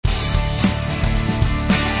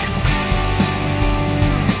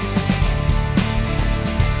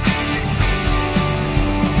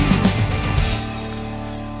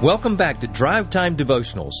Welcome back to Drive Time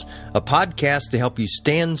Devotionals, a podcast to help you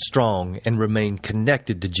stand strong and remain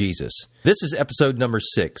connected to Jesus. This is episode number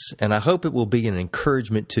 6, and I hope it will be an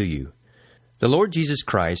encouragement to you. The Lord Jesus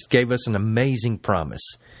Christ gave us an amazing promise.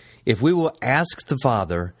 If we will ask the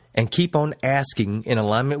Father and keep on asking in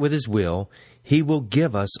alignment with His will, He will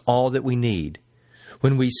give us all that we need.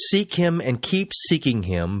 When we seek Him and keep seeking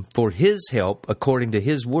Him for His help according to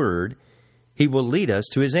His Word, He will lead us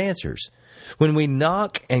to His answers. When we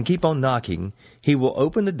knock and keep on knocking, He will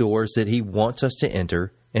open the doors that He wants us to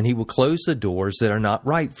enter, and He will close the doors that are not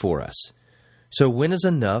right for us. So when is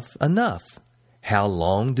enough enough? How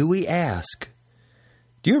long do we ask?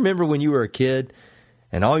 Do you remember when you were a kid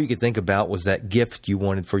and all you could think about was that gift you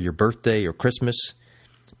wanted for your birthday or Christmas?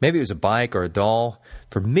 Maybe it was a bike or a doll.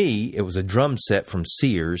 For me, it was a drum set from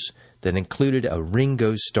Sears that included a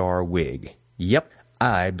Ringo Starr wig. Yep,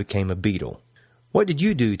 I became a Beatle. What did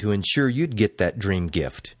you do to ensure you'd get that dream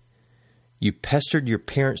gift? You pestered your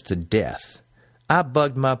parents to death. I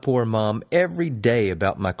bugged my poor mom every day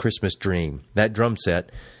about my Christmas dream, that drum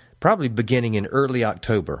set, probably beginning in early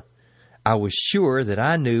October. I was sure that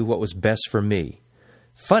I knew what was best for me.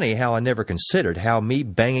 Funny how I never considered how me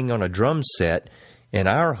banging on a drum set in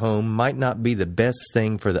our home might not be the best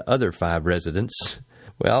thing for the other 5 residents.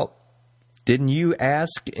 Well, didn't you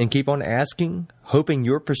ask and keep on asking, hoping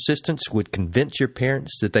your persistence would convince your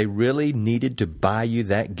parents that they really needed to buy you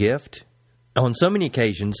that gift? On so many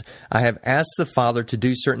occasions, I have asked the Father to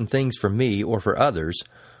do certain things for me or for others,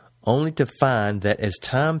 only to find that as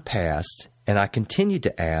time passed and I continued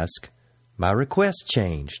to ask, my request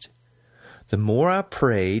changed. The more I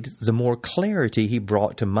prayed, the more clarity He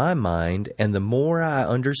brought to my mind, and the more I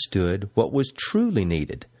understood what was truly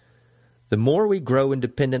needed. The more we grow in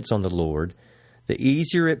dependence on the Lord, the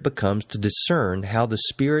easier it becomes to discern how the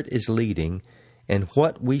Spirit is leading and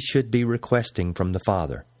what we should be requesting from the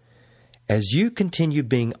Father. As you continue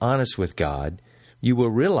being honest with God, you will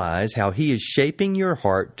realize how He is shaping your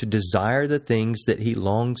heart to desire the things that He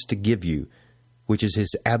longs to give you, which is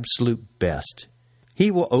His absolute best. He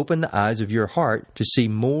will open the eyes of your heart to see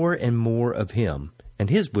more and more of Him and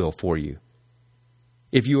His will for you.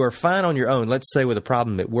 If you are fine on your own, let's say with a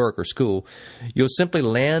problem at work or school, you'll simply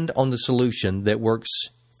land on the solution that works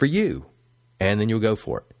for you, and then you'll go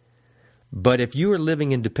for it. But if you are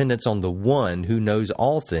living in dependence on the One who knows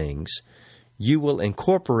all things, you will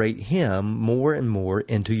incorporate Him more and more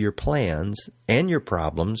into your plans and your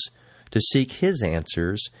problems to seek His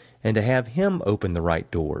answers and to have Him open the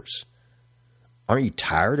right doors. Aren't you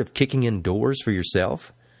tired of kicking in doors for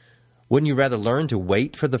yourself? Wouldn't you rather learn to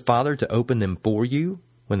wait for the Father to open them for you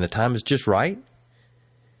when the time is just right?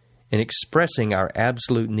 In expressing our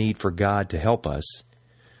absolute need for God to help us,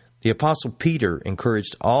 the Apostle Peter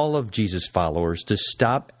encouraged all of Jesus' followers to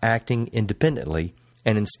stop acting independently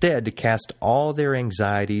and instead to cast all their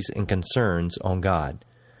anxieties and concerns on God.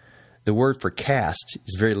 The word for cast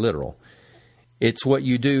is very literal. It's what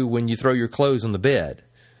you do when you throw your clothes on the bed.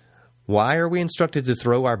 Why are we instructed to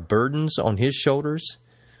throw our burdens on His shoulders?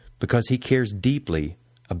 Because He cares deeply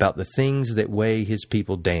about the things that weigh His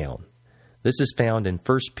people down. This is found in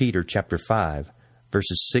 1 Peter chapter 5,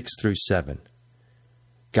 verses 6 through 7.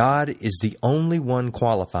 God is the only one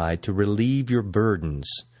qualified to relieve your burdens,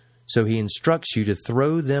 so He instructs you to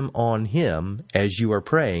throw them on Him as you are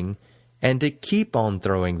praying, and to keep on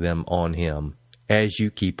throwing them on Him as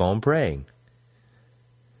you keep on praying.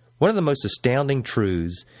 One of the most astounding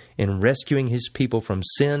truths in rescuing His people from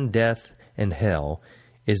sin, death, and hell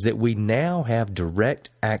is that we now have direct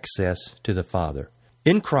access to the Father.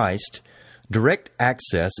 In Christ, direct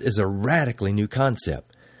access is a radically new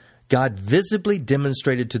concept. God visibly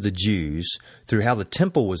demonstrated to the Jews, through how the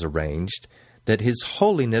temple was arranged, that His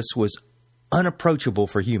holiness was unapproachable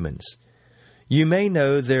for humans. You may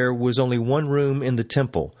know there was only one room in the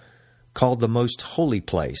temple, called the Most Holy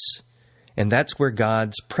Place, and that's where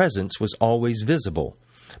God's presence was always visible.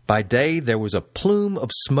 By day, there was a plume of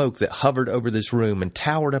smoke that hovered over this room and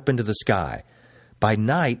towered up into the sky. By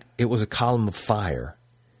night, it was a column of fire.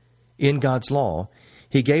 In God's law,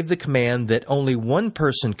 He gave the command that only one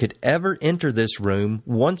person could ever enter this room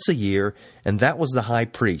once a year, and that was the high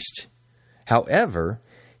priest. However,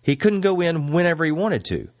 he couldn't go in whenever he wanted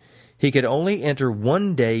to. He could only enter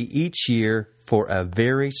one day each year for a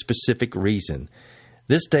very specific reason.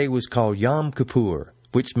 This day was called Yom Kippur,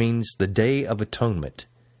 which means the Day of Atonement.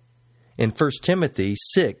 In 1 Timothy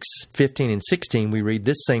 6:15 and 16, we read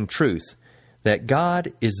this same truth, that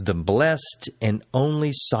God is the blessed and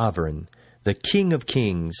only sovereign, the King of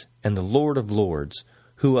kings and the Lord of lords,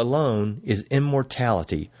 who alone is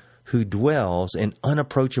immortality, who dwells in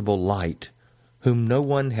unapproachable light, whom no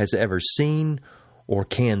one has ever seen or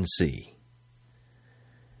can see.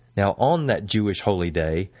 Now, on that Jewish holy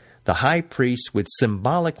day, the high priest would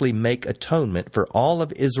symbolically make atonement for all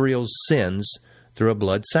of Israel's sins through a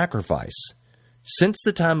blood sacrifice. Since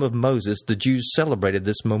the time of Moses, the Jews celebrated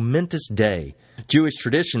this momentous day. Jewish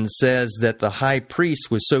tradition says that the high priest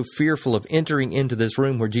was so fearful of entering into this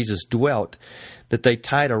room where Jesus dwelt that they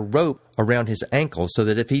tied a rope around his ankle so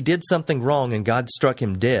that if he did something wrong and God struck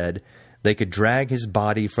him dead, they could drag his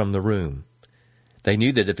body from the room. They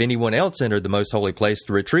knew that if anyone else entered the most holy place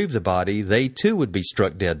to retrieve the body, they too would be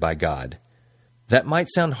struck dead by God. That might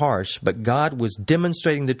sound harsh, but God was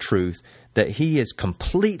demonstrating the truth that he is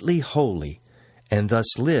completely holy and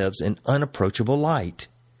thus lives in unapproachable light.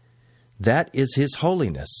 That is his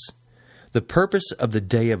holiness. The purpose of the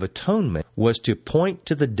Day of Atonement was to point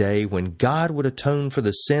to the day when God would atone for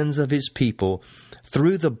the sins of his people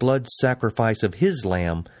through the blood sacrifice of his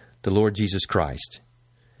Lamb, the Lord Jesus Christ.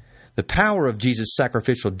 The power of Jesus'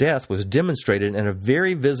 sacrificial death was demonstrated in a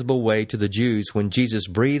very visible way to the Jews when Jesus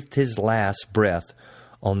breathed his last breath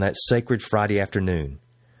on that sacred Friday afternoon.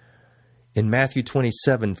 In Matthew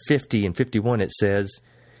 27:50 and 51 it says,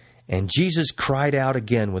 "And Jesus cried out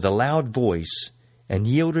again with a loud voice and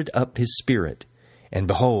yielded up his spirit. And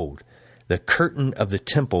behold, the curtain of the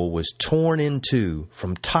temple was torn in two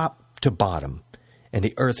from top to bottom, and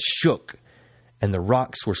the earth shook, and the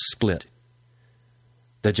rocks were split."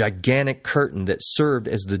 The gigantic curtain that served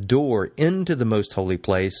as the door into the most holy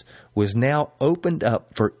place was now opened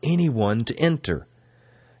up for anyone to enter.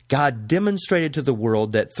 God demonstrated to the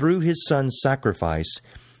world that through his Son's sacrifice,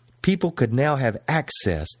 people could now have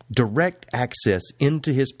access, direct access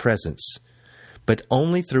into his presence, but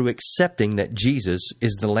only through accepting that Jesus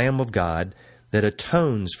is the Lamb of God that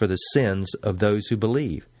atones for the sins of those who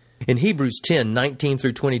believe. In Hebrews 10:19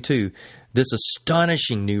 through 22, this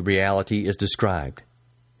astonishing new reality is described.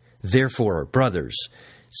 "Therefore, brothers,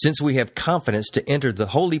 since we have confidence to enter the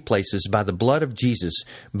holy places by the blood of Jesus,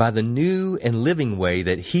 by the new and living way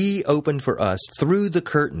that he opened for us through the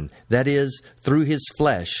curtain, that is, through his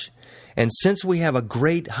flesh, and since we have a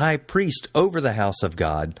great high priest over the house of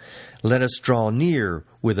God, let us draw near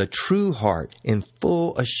with a true heart in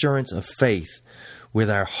full assurance of faith, with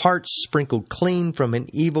our hearts sprinkled clean from an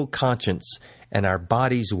evil conscience and our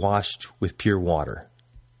bodies washed with pure water."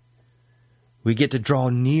 We get to draw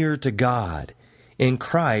near to God. In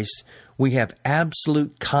Christ, we have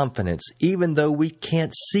absolute confidence, even though we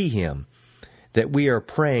can't see him, that we are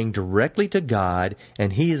praying directly to God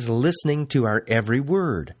and he is listening to our every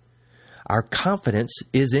word. Our confidence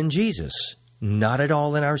is in Jesus, not at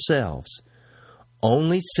all in ourselves.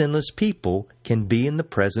 Only sinless people can be in the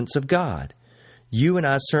presence of God. You and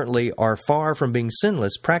I certainly are far from being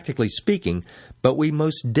sinless, practically speaking, but we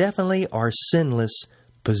most definitely are sinless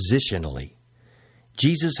positionally.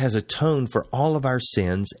 Jesus has atoned for all of our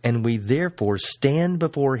sins, and we therefore stand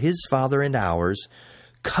before his Father and ours,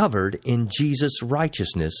 covered in Jesus'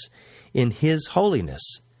 righteousness, in his holiness.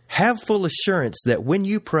 Have full assurance that when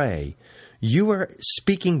you pray, you are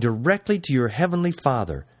speaking directly to your Heavenly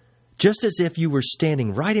Father, just as if you were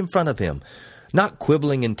standing right in front of him, not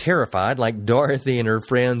quibbling and terrified like Dorothy and her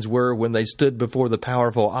friends were when they stood before the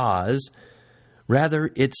powerful Oz. Rather,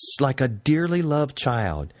 it's like a dearly loved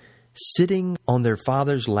child sitting on their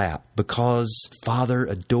father's lap because Father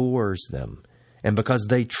adores them and because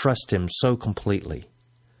they trust him so completely.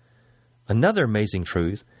 Another amazing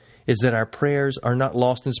truth is that our prayers are not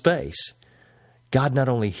lost in space. God not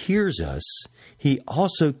only hears us, he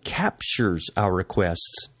also captures our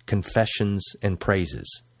requests, confessions, and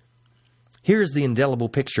praises. Here's the indelible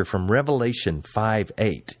picture from Revelation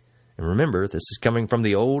 5:8. And remember, this is coming from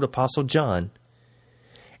the old Apostle John.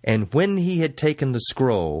 "And when he had taken the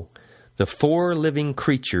scroll, the 4 living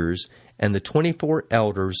creatures and the 24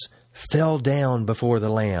 elders fell down before the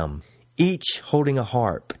Lamb, each holding a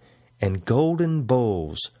harp and golden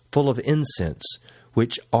bowls full of incense,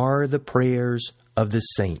 which are the prayers of the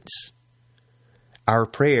saints." Our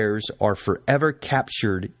prayers are forever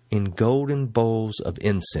captured in golden bowls of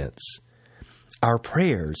incense. Our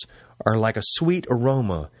prayers are like a sweet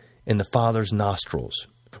aroma in the Father's nostrils.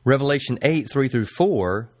 Revelation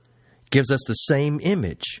 8:3-4 gives us the same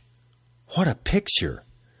image. What a picture!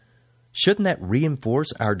 Shouldn't that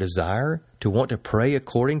reinforce our desire to want to pray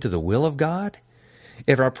according to the will of God?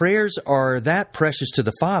 If our prayers are that precious to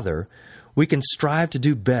the Father, we can strive to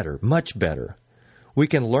do better, much better. We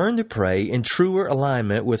can learn to pray in truer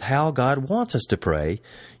alignment with how God wants us to pray,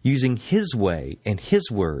 using his way and his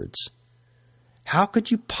words. How could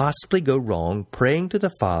you possibly go wrong praying to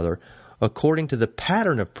the Father according to the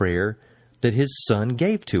pattern of prayer that his Son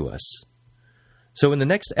gave to us? So in the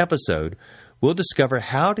next episode, we'll discover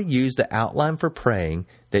how to use the outline for praying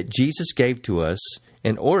that Jesus gave to us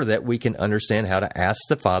in order that we can understand how to ask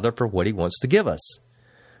the Father for what He wants to give us.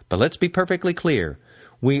 But let's be perfectly clear.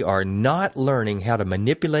 We are not learning how to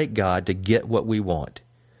manipulate God to get what we want.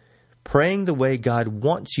 Praying the way God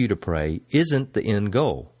wants you to pray isn't the end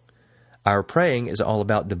goal. Our praying is all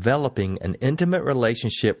about developing an intimate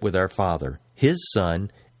relationship with our Father, His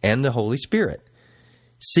Son, and the Holy Spirit.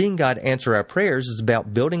 Seeing God answer our prayers is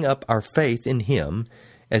about building up our faith in Him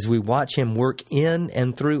as we watch Him work in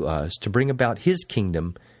and through us to bring about His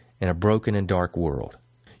kingdom in a broken and dark world.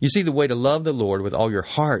 You see, the way to love the Lord with all your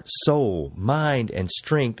heart, soul, mind, and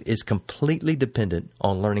strength is completely dependent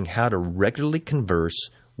on learning how to regularly converse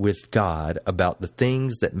with God about the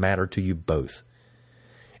things that matter to you both.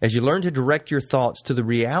 As you learn to direct your thoughts to the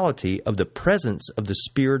reality of the presence of the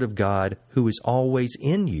Spirit of God who is always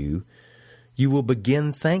in you, you will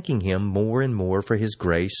begin thanking Him more and more for His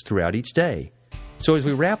grace throughout each day. So as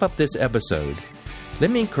we wrap up this episode, let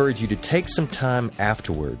me encourage you to take some time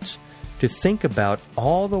afterwards to think about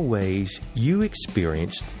all the ways you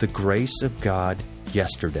experienced the grace of God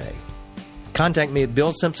yesterday. Contact me at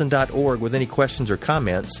billsimpson.org with any questions or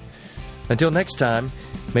comments. Until next time,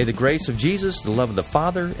 may the grace of Jesus, the love of the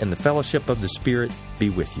Father, and the fellowship of the Spirit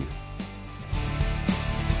be with you.